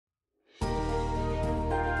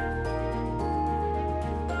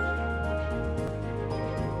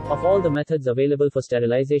Of all the methods available for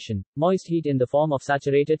sterilization, moist heat in the form of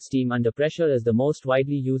saturated steam under pressure is the most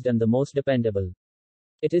widely used and the most dependable.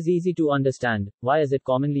 It is easy to understand. Why is it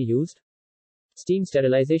commonly used? Steam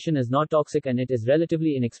sterilization is not toxic and it is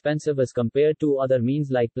relatively inexpensive as compared to other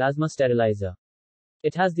means like plasma sterilizer.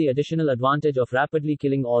 It has the additional advantage of rapidly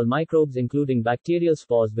killing all microbes including bacterial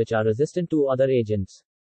spores which are resistant to other agents.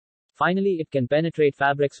 Finally, it can penetrate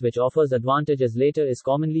fabrics which offers advantages later is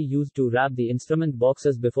commonly used to wrap the instrument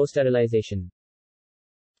boxes before sterilization.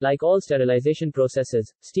 Like all sterilization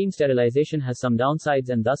processes, steam sterilization has some downsides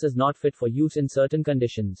and thus is not fit for use in certain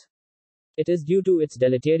conditions. It is due to its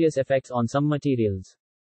deleterious effects on some materials.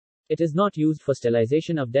 It is not used for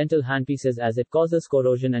sterilization of dental handpieces as it causes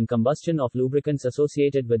corrosion and combustion of lubricants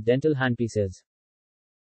associated with dental handpieces.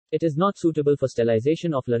 It is not suitable for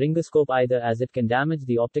sterilization of laryngoscope either as it can damage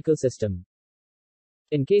the optical system.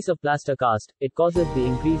 In case of plaster cast, it causes the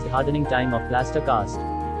increased hardening time of plaster cast.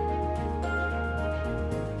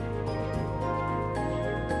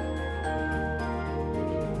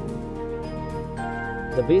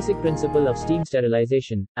 The basic principle of steam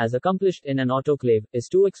sterilization, as accomplished in an autoclave, is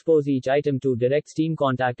to expose each item to direct steam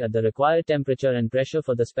contact at the required temperature and pressure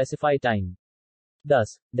for the specified time.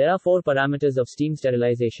 Thus, there are 4 parameters of steam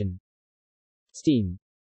sterilization: steam,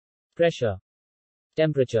 pressure,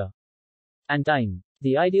 temperature, and time.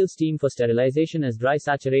 The ideal steam for sterilization is dry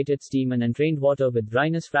saturated steam and entrained water with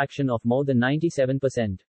dryness fraction of more than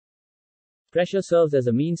 97%. Pressure serves as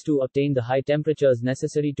a means to obtain the high temperatures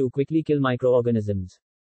necessary to quickly kill microorganisms.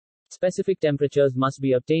 Specific temperatures must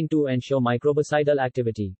be obtained to ensure microbicidal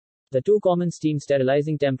activity. The 2 common steam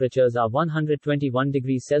sterilizing temperatures are 121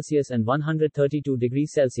 degrees Celsius and 132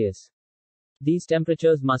 degrees Celsius. These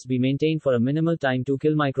temperatures must be maintained for a minimal time to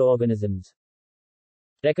kill microorganisms.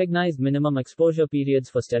 Recognized minimum exposure periods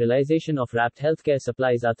for sterilization of wrapped healthcare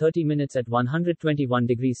supplies are 30 minutes at 121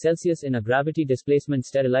 degrees Celsius in a gravity displacement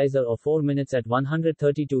sterilizer or 4 minutes at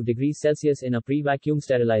 132 degrees Celsius in a pre-vacuum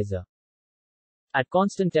sterilizer. At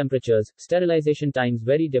constant temperatures, sterilization times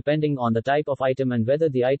vary depending on the type of item and whether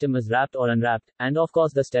the item is wrapped or unwrapped, and of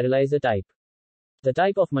course the sterilizer type. The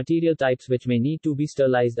type of material types which may need to be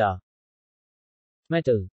sterilized are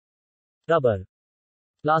metal, rubber,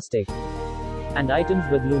 plastic, and items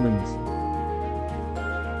with lumens.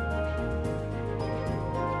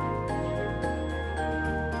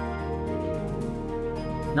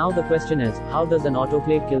 Now the question is, how does an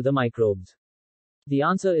autoclave kill the microbes? The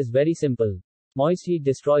answer is very simple. Moist heat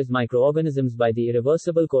destroys microorganisms by the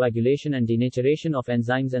irreversible coagulation and denaturation of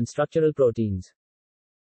enzymes and structural proteins.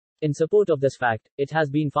 In support of this fact, it has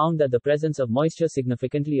been found that the presence of moisture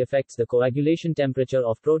significantly affects the coagulation temperature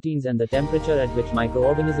of proteins and the temperature at which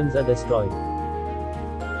microorganisms are destroyed.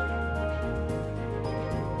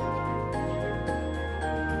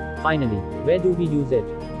 Finally, where do we use it?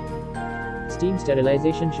 Steam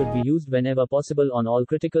sterilization should be used whenever possible on all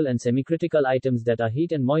critical and semi-critical items that are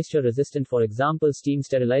heat and moisture resistant, for example steam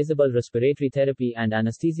sterilizable respiratory therapy and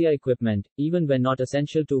anesthesia equipment, even when not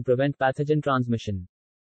essential to prevent pathogen transmission.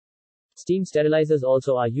 Steam sterilizers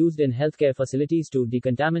also are used in healthcare facilities to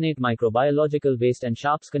decontaminate microbiological waste and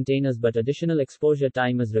sharps containers, but additional exposure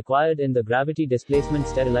time is required in the gravity displacement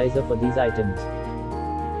sterilizer for these items.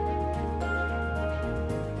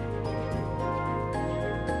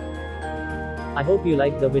 I hope you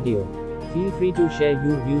liked the video. Feel free to share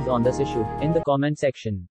your views on this issue in the comment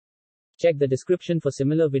section. Check the description for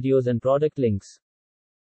similar videos and product links.